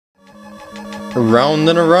Round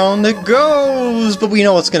and around it goes! But we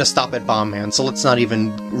know it's gonna stop at Bombman, so let's not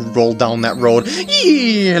even roll down that road.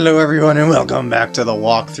 Hello everyone and welcome back to the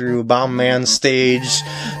walkthrough Bombman stage.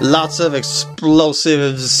 Lots of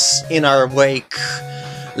explosives in our wake.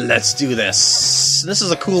 Let's do this. This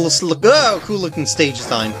is a cool looking stage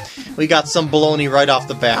design. We got some baloney right off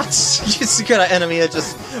the bat. You just got an enemy that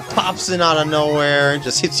just pops in out of nowhere,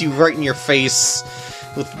 just hits you right in your face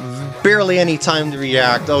with barely any time to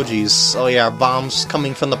react. Oh geez. Oh yeah, bombs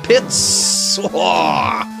coming from the pits.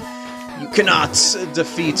 Oh, you cannot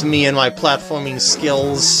defeat me and my platforming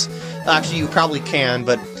skills. Actually, you probably can,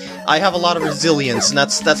 but I have a lot of resilience, and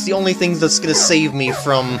that's the only thing that's gonna save me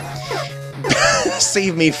from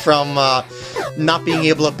not being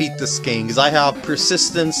able to beat this game, because I have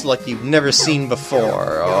persistence like you've never seen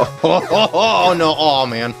before. Oh no, oh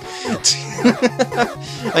man.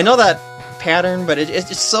 I know that pattern, but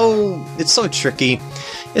it's so tricky.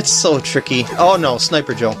 It's so tricky. Oh no,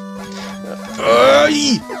 Sniper Joe.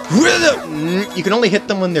 You can only hit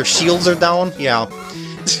them when their shields are down. Yeah.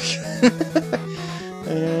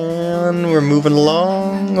 And we're moving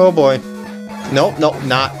along. Oh boy. Nope, nope,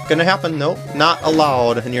 not gonna happen. Nope, not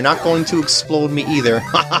allowed. And you're not going to explode me either.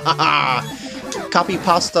 Ha ha ha ha! Copy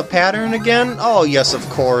pasta pattern again? Oh yes, of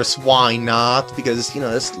course. Why not? Because, you know,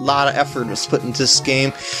 there's a lot of effort was put into this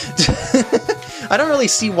game. I don't really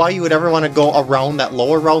see why you would ever want to go around that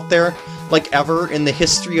lower route there. Like, ever, in the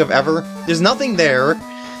history of ever. There's nothing there.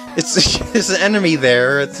 There's an enemy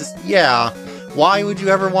there. It's just, yeah. Why would you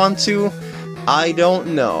ever want to? I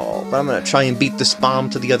don't know. But I'm gonna try and beat this bomb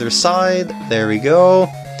to the other side. There we go.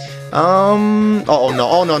 Oh no,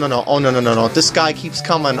 oh no, no, no, oh no, no, no, no. This guy keeps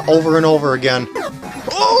coming over and over again.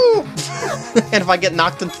 Oh! And if I get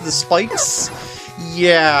knocked into the spikes,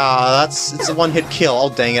 yeah, it's a one-hit kill. Oh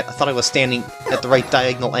dang it, I thought I was standing at the right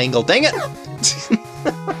diagonal angle. Dang it!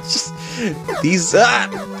 Just, these, yeah,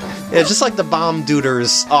 just like the bomb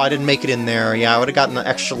duders. Oh, I didn't make it in there. Yeah, I would've gotten an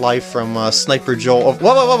extra life from Sniper Joe. Oh,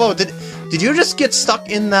 whoa, whoa, whoa, whoa, did you just get stuck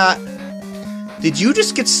in that? Did you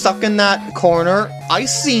just get stuck in that corner? I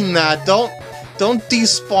seen that. Don't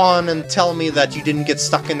despawn and tell me that you didn't get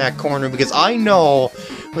stuck in that corner, because I know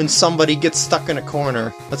when somebody gets stuck in a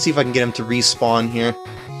corner. Let's see if I can get him to respawn here.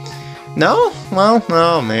 No? Well,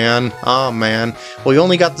 oh man. Oh man. Well, you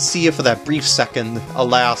only got to see it for that brief second.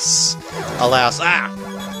 Alas. Alas. Ah!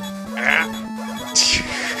 Ah!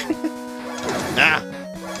 Ah!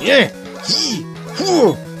 Yeah! Hee!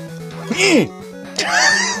 Whoo!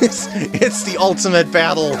 It's the ultimate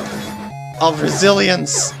battle of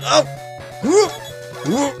resilience. Oh.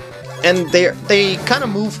 And they kind of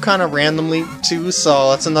move kind of randomly too, so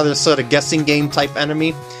that's another sort of guessing game type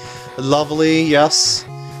enemy. Lovely, yes.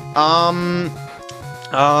 I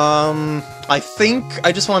think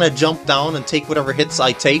I just want to jump down and take whatever hits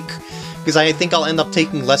I take, because I think I'll end up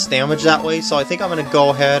taking less damage that way. So I think I'm gonna go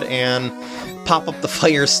ahead and pop up the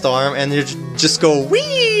firestorm and just go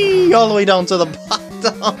whee all the way down to the bottom.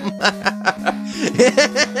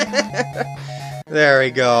 There we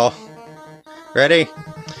go. Ready?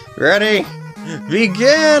 Ready?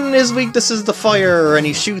 Begin! His weakness is the fire, and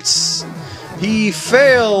he shoots. He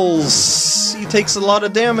fails! He takes a lot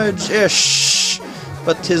of damage-ish.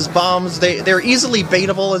 But his bombs, they're easily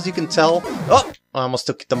baitable, as you can tell. Oh! I almost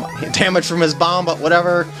took the damage from his bomb, but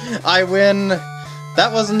whatever. I win.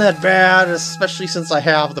 That wasn't that bad, especially since I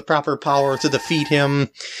have the proper power to defeat him,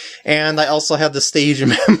 and I also had the stage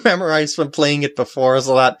memorized from playing it before,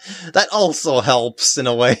 so that also helps in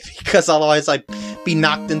a way, because otherwise I'd be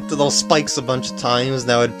knocked into those spikes a bunch of times, and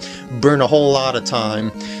that would burn a whole lot of time.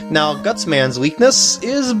 Now, Gutsman's weakness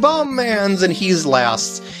is Bombman's, and he's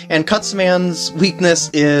last, and Gutsman's weakness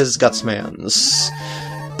is Gutsman's.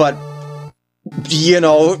 But, you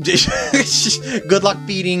know, good luck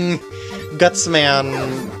beating Gutsman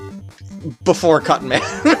before Cutman.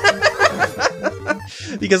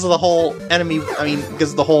 Because of the whole enemy,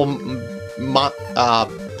 because of the whole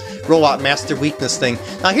robot master weakness thing.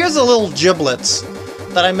 Now here's a little giblet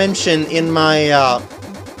that I mentioned in my,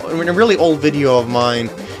 in a really old video of mine,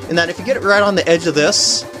 in that if you get it right on the edge of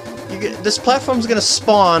this, this platform's gonna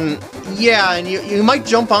spawn, yeah, and you might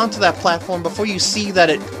jump onto that platform before you see that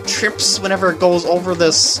it trips whenever it goes over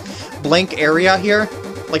this blank area here.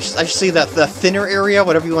 Like, I should say that the thinner area,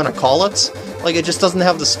 whatever you want to call it. Like, it just doesn't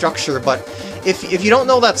have the structure, but if you don't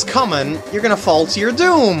know that's coming, you're gonna fall to your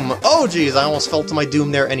doom! Oh geez, I almost fell to my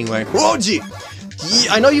doom there anyway. Oh gee!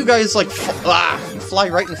 I know you guys, like, you fly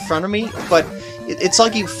right in front of me, but it's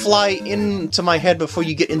like you fly into my head before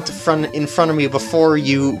you get in front of me, before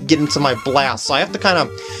you get into my blast. So I have to kind of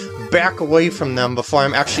back away from them before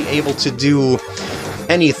I'm actually able to do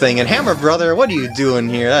anything. And Hammer Brother, what are you doing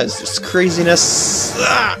here? That is just craziness.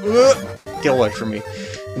 Get away from me.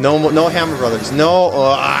 No Hammer Brothers. No.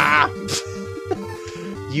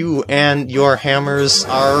 You and your hammers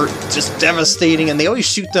are just devastating, and they always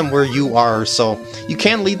shoot them where you are, so you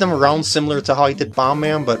can lead them around similar to how I did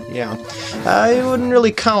Bombman, but yeah. I wouldn't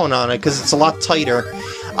really count on it, because it's a lot tighter.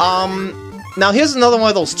 Now here's another one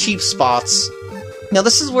of those cheap spots. Now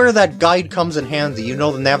this is where that guide comes in handy, you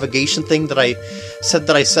know, the navigation thing that I said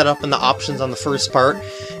that I set up in the options on the first part.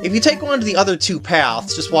 If you take one of the other two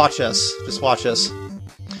paths, just watch this. Just watch this.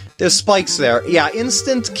 There's spikes there. Yeah,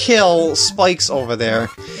 instant kill spikes over there.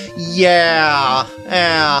 Yeah.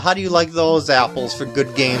 How do you like those apples for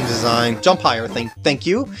good game design? Jump higher, thank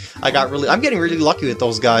you. I'm getting really lucky with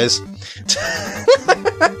those guys.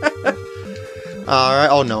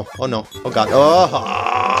 Alright, oh no, oh god.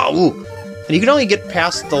 Ooh. And you can only get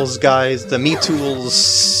past those guys, the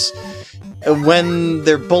Me-Tools, when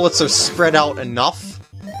their bullets are spread out enough.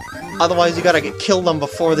 Otherwise, you gotta kill them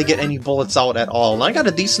before they get any bullets out at all. And I got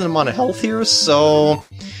a decent amount of health here, so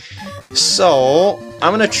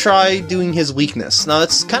I'm gonna try doing his weakness. Now,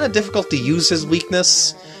 it's kind of difficult to use his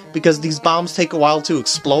weakness, because these bombs take a while to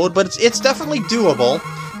explode, but it's definitely doable.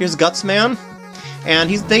 Here's Gutsman, and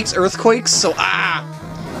he makes earthquakes, so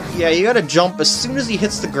yeah, you gotta jump as soon as he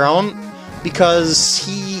hits the ground, because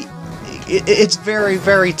it's very,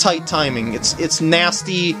 very tight timing. It's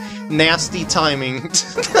nasty, nasty timing.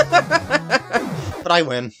 But I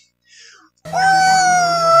win.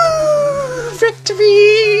 Victory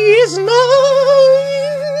is mine!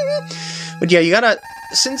 But yeah, you gotta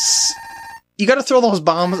throw those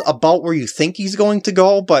bombs about where you think he's going to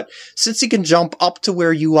go, but since he can jump up to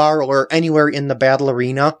where you are or anywhere in the battle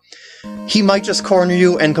arena, he might just corner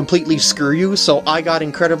you and completely screw you, so I got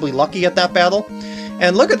incredibly lucky at that battle.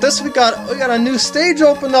 And look at this, we got a new stage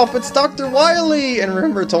open up, it's Dr. Wily! And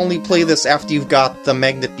remember to only play this after you've got the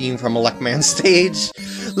magnet beam from Electman stage.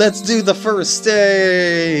 Let's do the first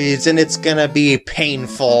stage, and it's gonna be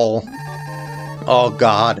painful. Oh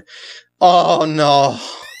god. Oh no.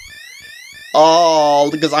 Oh,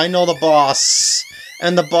 because I know the boss.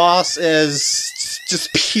 And the boss is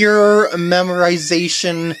just pure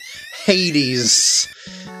memorization Hades.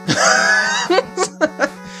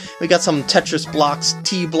 We got some Tetris blocks,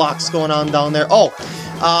 T blocks going on down there. Oh,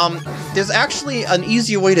 there's actually an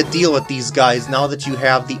easier way to deal with these guys now that you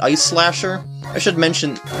have the Ice Slasher. I should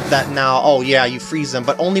mention that now. Oh yeah, you freeze them,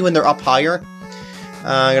 but only when they're up higher.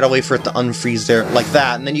 I gotta wait for it to unfreeze there, like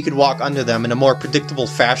that, and then you could walk under them in a more predictable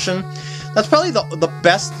fashion. That's probably the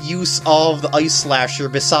best use of the Ice Slasher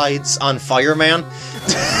besides on Fireman.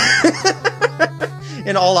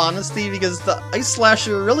 In all honesty, because the Ice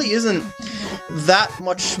Slasher really isn't that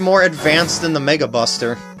much more advanced than the Mega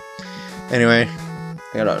Buster. Anyway,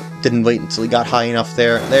 didn't wait until he got high enough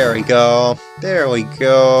there. There we go. There we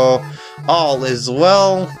go. All is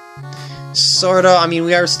well. Sorta. I mean,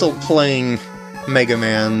 we are still playing Mega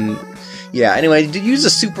Man. Yeah, anyway, use the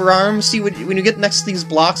super arm. See, when you get next to these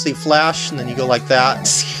blocks, they flash, and then you go like that.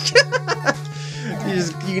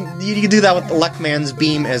 you can do that with Electman's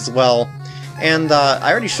beam as well. And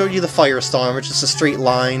I already showed you the Firestorm, which is a straight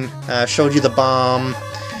line. Showed you the bomb.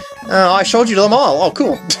 I showed you them all. Oh,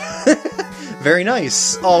 cool. Very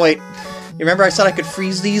nice. Oh, wait. You remember I said I could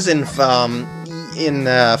freeze these in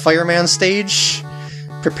Fireman stage?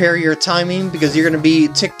 Prepare your timing, because you're going to be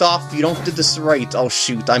ticked off if you don't do this right. Oh,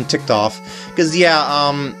 shoot. I'm ticked off. Because,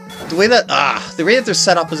 yeah, the way that they're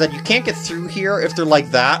set up is that you can't get through here if they're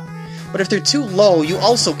like that. But if they're too low, you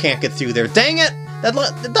also can't get through there. Dang it! That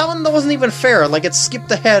one wasn't even fair. Like, it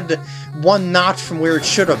skipped ahead one notch from where it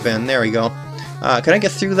should have been. There we go. Can I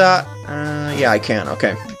get through that? Yeah, I can.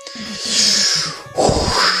 Okay.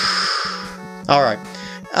 Alright.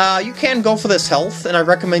 You can go for this health, and I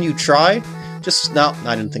recommend you try. No,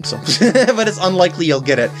 I didn't think so. But it's unlikely you'll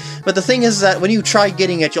get it. But the thing is that when you try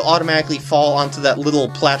getting it, you'll automatically fall onto that little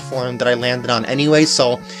platform that I landed on anyway,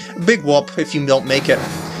 so big whoop if you don't make it.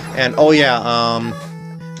 And, oh yeah,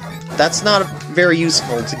 that's not very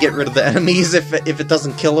useful to get rid of the enemies if it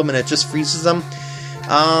doesn't kill them and it just freezes them.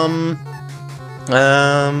 I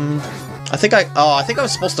think I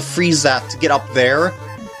was supposed to freeze that to get up there.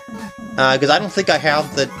 Because I don't think I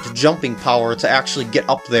have the jumping power to actually get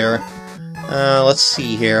up there. Let's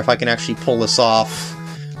see here if I can actually pull this off.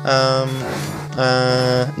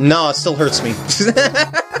 No, it still hurts me.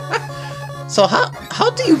 So how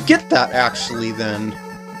do you get that, actually, then?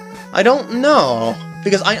 I don't know.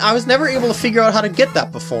 Because I was never able to figure out how to get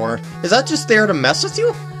that before. Is that just there to mess with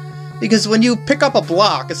you? Because when you pick up a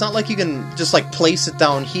block, it's not like you can just, like, place it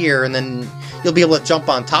down here and then you'll be able to jump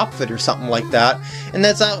on top of it or something like that. And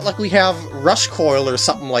that's not like we have Rush Coil or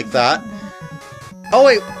something like that. Oh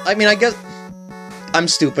wait, I mean, I guess... I'm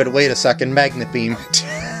stupid, wait a second, Magnet Beam.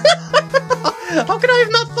 How could I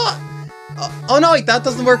have not thought? Oh no, wait, that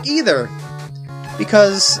doesn't work either.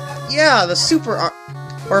 Because, yeah, the super...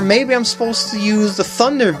 Or maybe I'm supposed to use the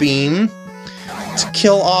Thunder Beam to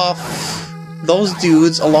kill off those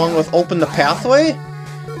dudes along with Open the Pathway?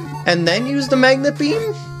 And then use the Magnet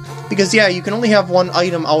Beam? Because, yeah, you can only have one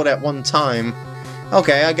item out at one time.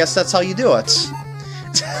 Okay, I guess that's how you do it.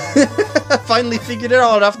 I finally figured it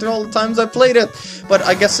out after all the times I played it. But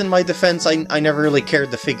I guess in my defense, I never really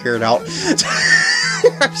cared to figure it out.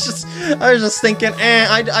 I was just thinking,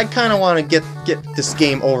 I kind of want to get this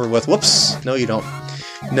game over with. Whoops. No, you don't.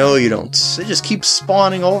 No, you don't. It just keeps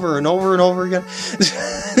spawning over and over and over again.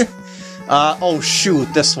 Oh shoot,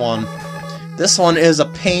 this one. This one is a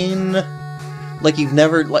pain like you've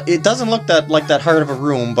never... It doesn't look like that hard of a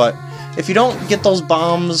room, but if you don't get those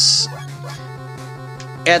bombs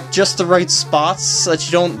at just the right spots, so that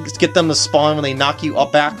you don't get them to spawn when they knock you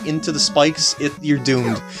up back into the spikes, you're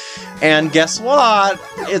doomed. And guess what?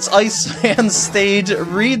 It's Iceman Stage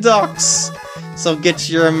Redux! So get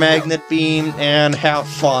your Magnet Beam and have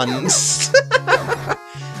fun.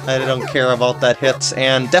 I don't care about that hit,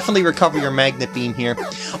 and definitely recover your Magnet Beam here.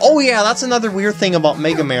 Oh yeah, that's another weird thing about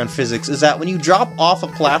Mega Man physics, is that when you drop off a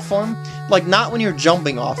platform, like not when you're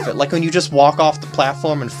jumping off it, like when you just walk off the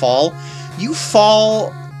platform and fall, you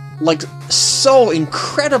fall like so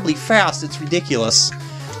incredibly fast, it's ridiculous.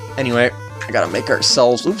 Anyway, I gotta make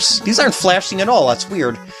ourselves... Oops, these aren't flashing at all, that's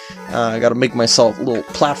weird. I gotta make myself little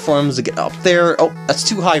platforms to get up there. Oh, that's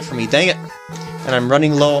too high for me, dang it. And I'm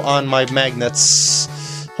running low on my magnets.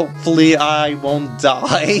 Hopefully I won't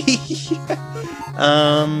die.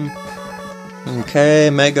 Okay,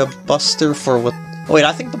 Mega Buster for what... Oh, wait,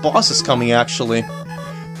 I think the boss is coming, actually.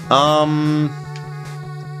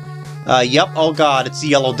 Yep, oh god, it's the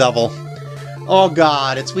Yellow Devil. Oh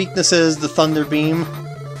god, its weakness is the Thunder Beam.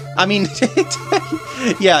 I mean,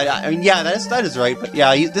 yeah, that is right, but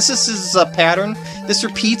yeah, this is his pattern. This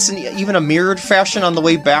repeats in even a mirrored fashion on the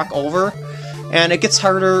way back over, and it gets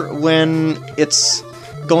harder when it's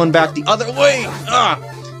going back the other way!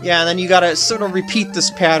 Yeah, and then you gotta sort of repeat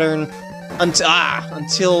this pattern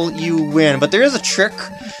until you win. But there is a trick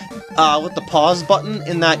with the pause button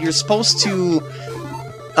in that you're supposed to...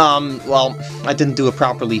 well, I didn't do it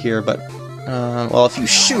properly here, but... well, if you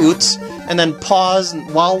shoot, and then pause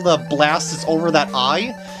while the blast is over that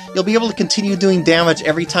eye, you'll be able to continue doing damage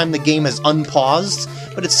every time the game is unpaused,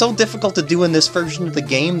 but it's so difficult to do in this version of the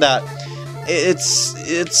game that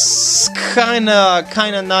it's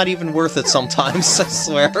kinda not even worth it sometimes, I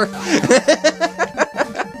swear.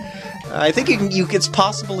 I think it's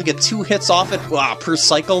possible to get 2 hits off it per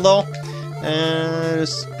cycle, though.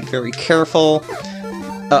 Just be very careful.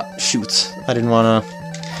 Shoot. I didn't wanna...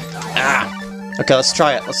 Okay, let's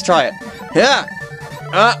try it. Let's try it. Yeah!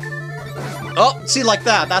 Oh, see, like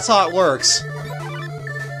that. That's how it works.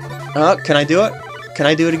 Can I do it? Can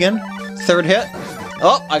I do it again? 3rd hit?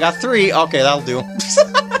 Oh, I got 3. Okay, that'll do.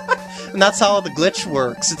 And that's how the glitch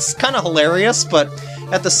works. It's kind of hilarious, but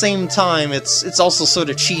at the same time, it's also sort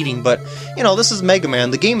of cheating. But, you know, this is Mega Man.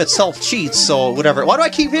 The game itself cheats, so whatever. Why do I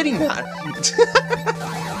keep hitting that?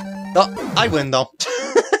 Oh, I win, though.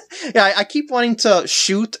 Yeah, I keep wanting to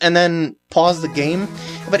shoot and then pause the game,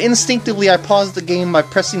 but instinctively I pause the game by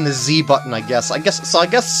pressing the Z button, I guess. I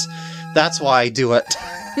guess that's why I do it.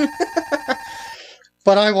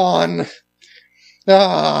 But I won.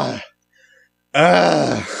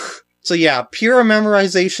 So yeah, pure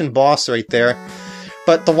memorization boss right there.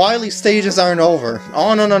 But the Wily stages aren't over.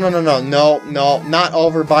 Oh, no, not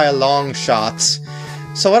over by a long shot.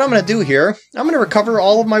 So what I'm gonna do here, I'm gonna recover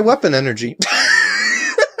all of my weapon energy.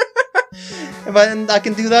 And I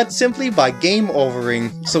can do that simply by game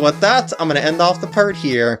overing. So with that, I'm going to end off the part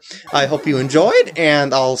here. I hope you enjoyed,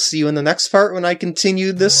 and I'll see you in the next part when I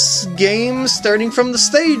continue this game starting from the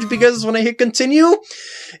stage, because when I hit continue,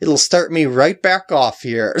 it'll start me right back off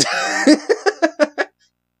here.